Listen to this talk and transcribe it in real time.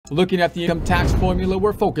Looking at the income tax formula,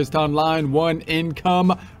 we're focused on line 1,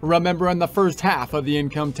 income. Remember, in the first half of the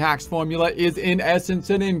income tax formula is in essence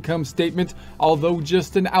an income statement, although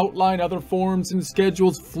just an outline. Other forms and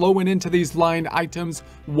schedules flowing into these line items,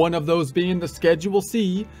 one of those being the Schedule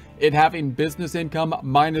C, it having business income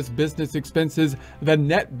minus business expenses, the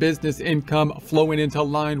net business income flowing into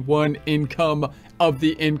line 1, income of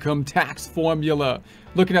the income tax formula.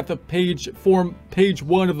 Looking at the page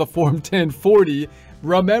 1 of the Form 1040,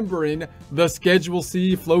 remembering the Schedule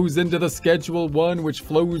C flows into the Schedule 1, which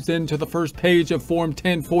flows into the first page of Form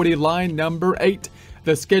 1040, line number 8.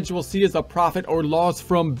 The Schedule C is a profit or loss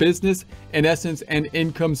from business, in essence an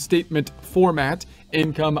income statement format,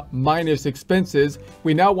 income minus expenses.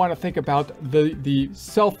 We now want to think about the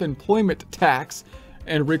self-employment tax.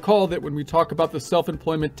 And recall that when we talk about the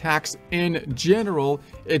self-employment tax in general,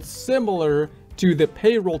 it's similar to the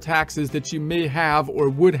payroll taxes that you may have or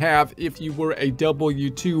would have if you were a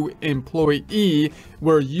W-2 employee,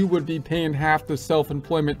 where you would be paying half the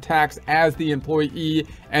self-employment tax as the employee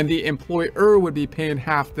and the employer would be paying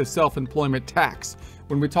half the self-employment tax.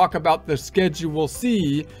 When we talk about the Schedule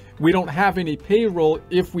C, we don't have any payroll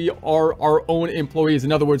if we are our own employees.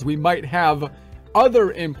 In other words, we might have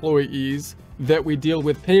other employees that we deal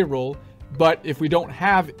with payroll, but if we don't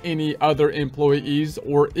have any other employees,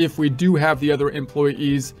 or if we do have the other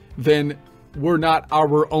employees, then we're not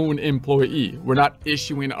our own employee. We're not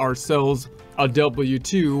issuing ourselves a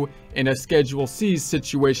W-2 in a Schedule C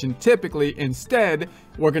situation. Typically, instead,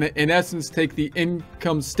 we're going to, in essence, take the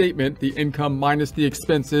income statement, the income minus the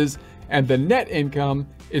expenses, and the net income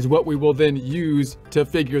is what we will then use to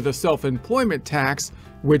figure the self-employment tax,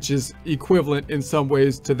 which is equivalent in some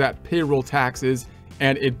ways to that payroll taxes.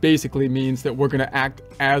 And it basically means that we're going to act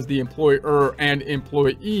as the employer and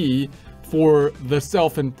employee for the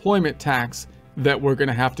self-employment tax that we're going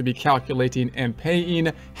to have to be calculating and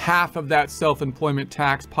paying. Half of that self-employment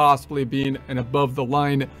tax possibly being an above the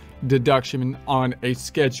line deduction on a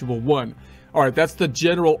Schedule 1. All right, that's the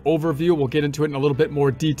general overview. We'll get into it in a little bit more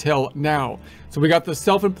detail now. So we got the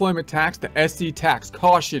self-employment tax, the SE tax.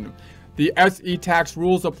 Caution. The SE tax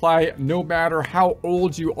rules apply no matter how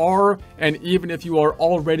old you are, and even if you are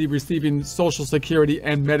already receiving Social Security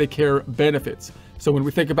and Medicare benefits. So when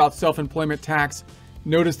we think about self-employment tax,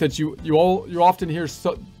 notice that you often hear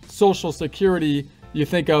Social Security, you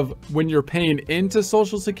think of when you're paying into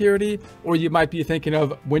Social Security, or you might be thinking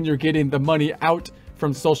of when you're getting the money out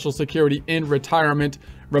from Social Security in retirement.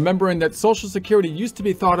 Remembering that Social Security used to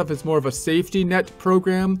be thought of as more of a safety net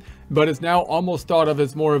program, but is now almost thought of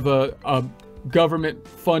as more of a government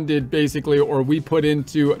funded, basically, or we put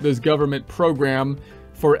into this government program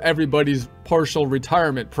for everybody's partial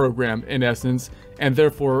retirement program, in essence. And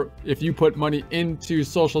therefore, if you put money into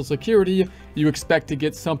Social Security, you expect to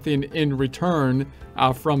get something in return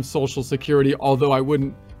from Social Security, although I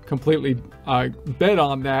wouldn't completely bet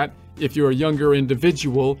on that if you're a younger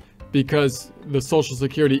individual, because the Social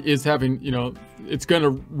Security is having, it's going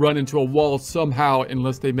to run into a wall somehow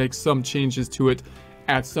unless they make some changes to it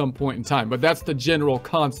at some point in time. But that's the general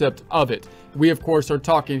concept of it. We, of course, are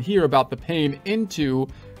talking here about the paying into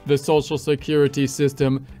the Social Security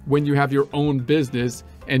system when you have your own business,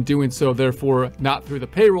 and doing so, therefore, not through the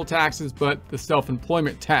payroll taxes, but the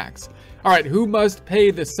self-employment tax. All right, who must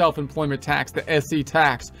pay the self-employment tax, the SE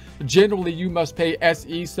tax? Generally, you must pay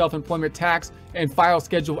SE self-employment tax and file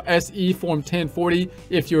Schedule SE Form 1040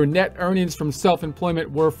 if your net earnings from self-employment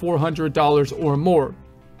were $400 or more.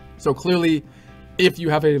 So clearly, if you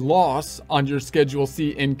have a loss on your Schedule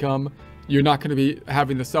C income, you're not going to be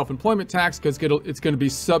having the self-employment tax because it's going to be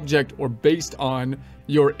subject or based on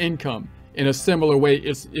your income. In a similar way,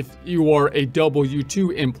 if you are a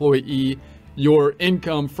W-2 employee, your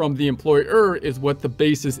income from the employer is what the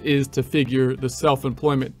basis is to figure the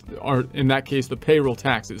self-employment, or in that case, the payroll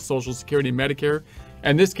taxes, Social Security, Medicare.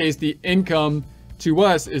 In this case, the income to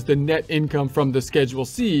us is the net income from the Schedule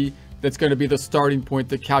C. That's going to be the starting point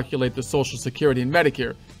to calculate the Social Security and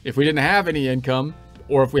Medicare. If we didn't have any income,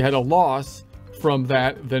 or if we had a loss from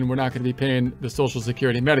that, then we're not going to be paying the Social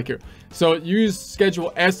Security and Medicare. So use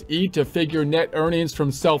Schedule SE to figure net earnings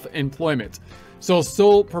from self-employment. So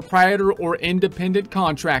sole proprietor or independent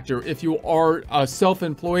contractor. If you are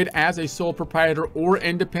self-employed as a sole proprietor or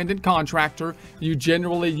independent contractor, you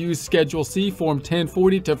generally use Schedule C Form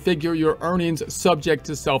 1040 to figure your earnings subject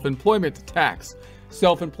to self-employment tax.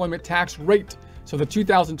 Self-employment tax rate. So the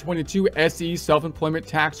 2022 SE self-employment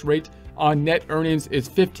tax rate on net earnings is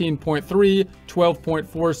 15.3,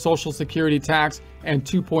 12.4 Social Security tax, and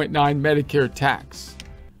 2.9 Medicare tax.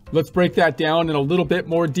 Let's break that down in a little bit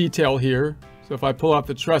more detail here. So if I pull out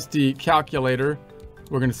the trusty calculator,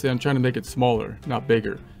 we're going to say, I'm trying to make it smaller, not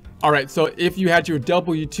bigger. All right, so if you had your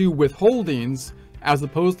W-2 withholdings as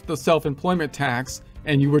opposed to the self-employment tax,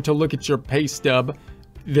 and you were to look at your pay stub,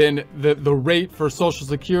 then the rate for Social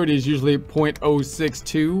Security is usually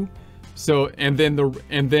 0.062. So, and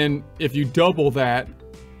then if you double that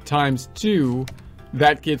times 2,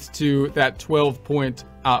 that gets to that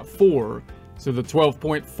 12.4. So the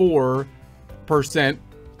 12.4%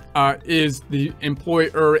 is the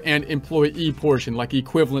employer and employee portion, like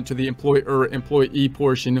equivalent to the employer-employee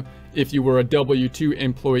portion if you were a W-2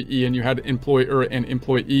 employee and you had employer and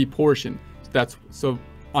employee portion. So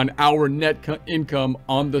on our net income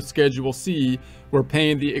on the Schedule C, we're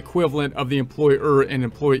paying the equivalent of the employer and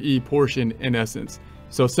employee portion in essence.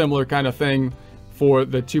 So similar kind of thing for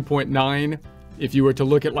the 2.9. If you were to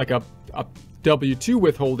look at like a W-2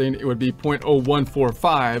 withholding, it would be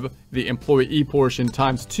 0.0145, the employee portion,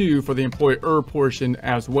 times 2 for the employer portion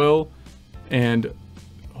as well. And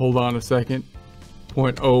hold on a second,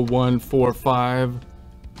 0.0145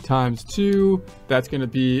 times 2, that's going to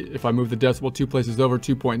be, if I move the decimal 2 places over,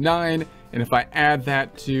 2.9. And if I add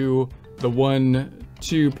that to the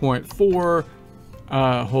 2.4,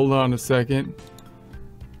 hold on a second.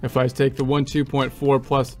 If I take the 2.4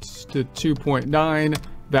 plus to 2.9,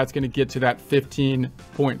 that's going to get to that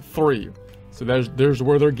 15.3. So there's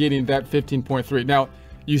where they're getting that 15.3. Now,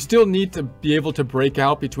 you still need to be able to break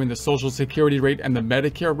out between the Social Security rate and the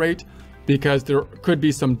Medicare rate, because there could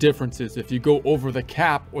be some differences. If you go over the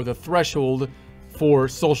cap or the threshold for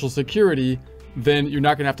Social Security, then you're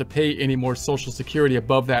not going to have to pay any more Social Security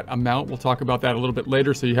above that amount. We'll talk about that a little bit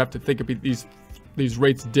later. So you have to think of these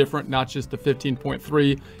rates different, not just the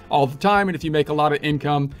 15.3 all the time. And if you make a lot of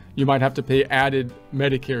income, you might have to pay added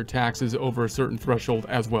Medicare taxes over a certain threshold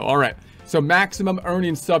as well. All right, so maximum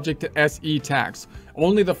earnings subject to SE tax.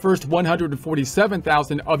 Only the first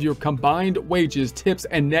 147,000 of your combined wages, tips,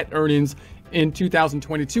 and net earnings in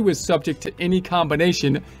 2022 is subject to any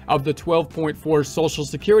combination of the 12.4 Social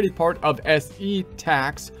Security part of SE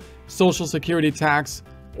tax, Social Security tax,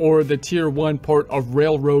 or the Tier 1 part of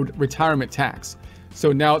Railroad Retirement Tax.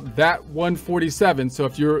 So now that 147, so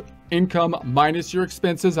if your income minus your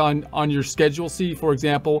expenses on your Schedule C, for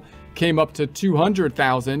example, came up to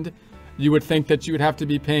 200,000, you would think that you would have to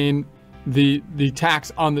be paying the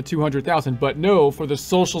tax on the 200,000. But no, for the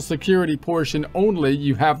Social Security portion only,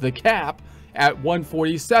 you have the cap at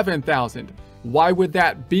 147,000. Why would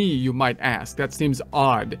that be, you might ask? That seems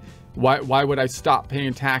odd. Why would I stop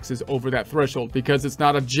paying taxes over that threshold? Because it's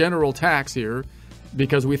not a general tax here,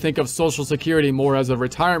 because we think of Social Security more as a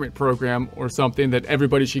retirement program or something that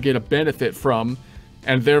everybody should get a benefit from,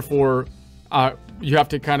 and therefore you have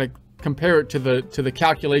to kind of compare it to the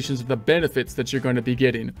calculations of the benefits that you're going to be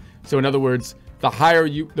getting. So in other words,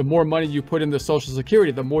 the more money you put in the Social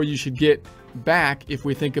Security, the more you should get back if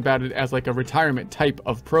we think about it as like a retirement type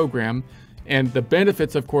of program. And the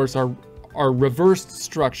benefits, of course, are reversed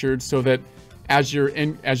structured so that as your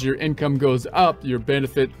income goes up,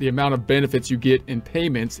 the amount of benefits you get in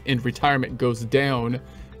payments in retirement goes down.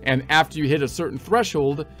 And after you hit a certain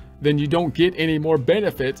threshold, then you don't get any more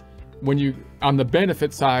benefit on the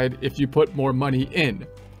benefit side if you put more money in.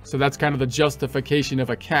 So that's kind of the justification of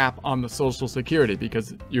a cap on the Social Security,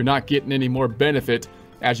 because you're not getting any more benefit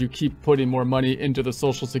as you keep putting more money into the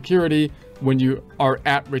Social Security when you are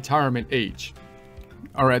at retirement age.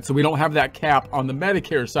 All right, so we don't have that cap on the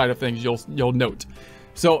Medicare side of things, you'll note.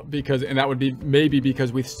 So and that would be maybe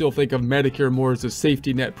because we still think of Medicare more as a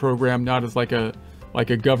safety net program, not as like a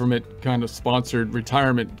government kind of sponsored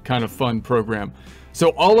retirement kind of fund program.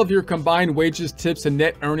 So all of your combined wages, tips, and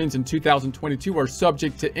net earnings in 2022 are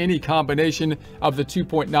subject to any combination of the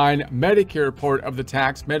 2.9 Medicare part of the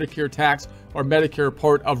tax, Medicare tax, or Medicare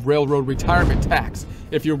part of Railroad Retirement Tax.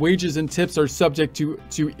 If your wages and tips are subject to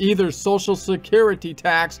either Social Security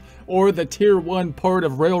tax or the Tier 1 part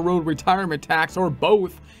of Railroad Retirement Tax, or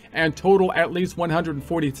both, and total at least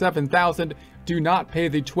 147,000, do not pay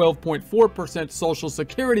the 12.4% Social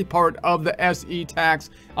Security part of the SE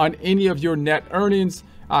tax on any of your net earnings.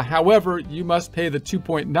 However, you must pay the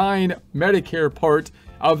 2.9 Medicare part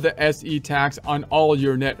of the SE tax on all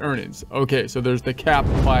your net earnings. Okay, so there's the cap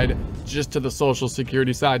applied just to the Social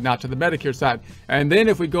Security side, not to the Medicare side. And then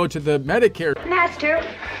if we go to the Medicare Master,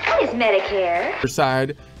 what is Medicare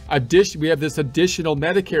side, we have this additional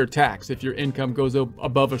Medicare tax if your income goes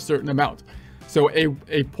above a certain amount. So a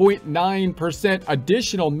 0.9%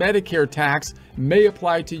 additional Medicare tax may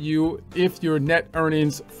apply to you if your net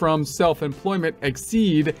earnings from self-employment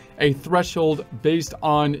exceed a threshold based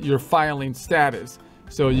on your filing status.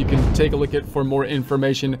 So you can take a look at, for more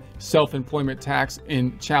information, self-employment tax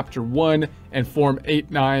in Chapter 1 and Form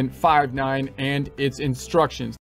 8959 and its instructions.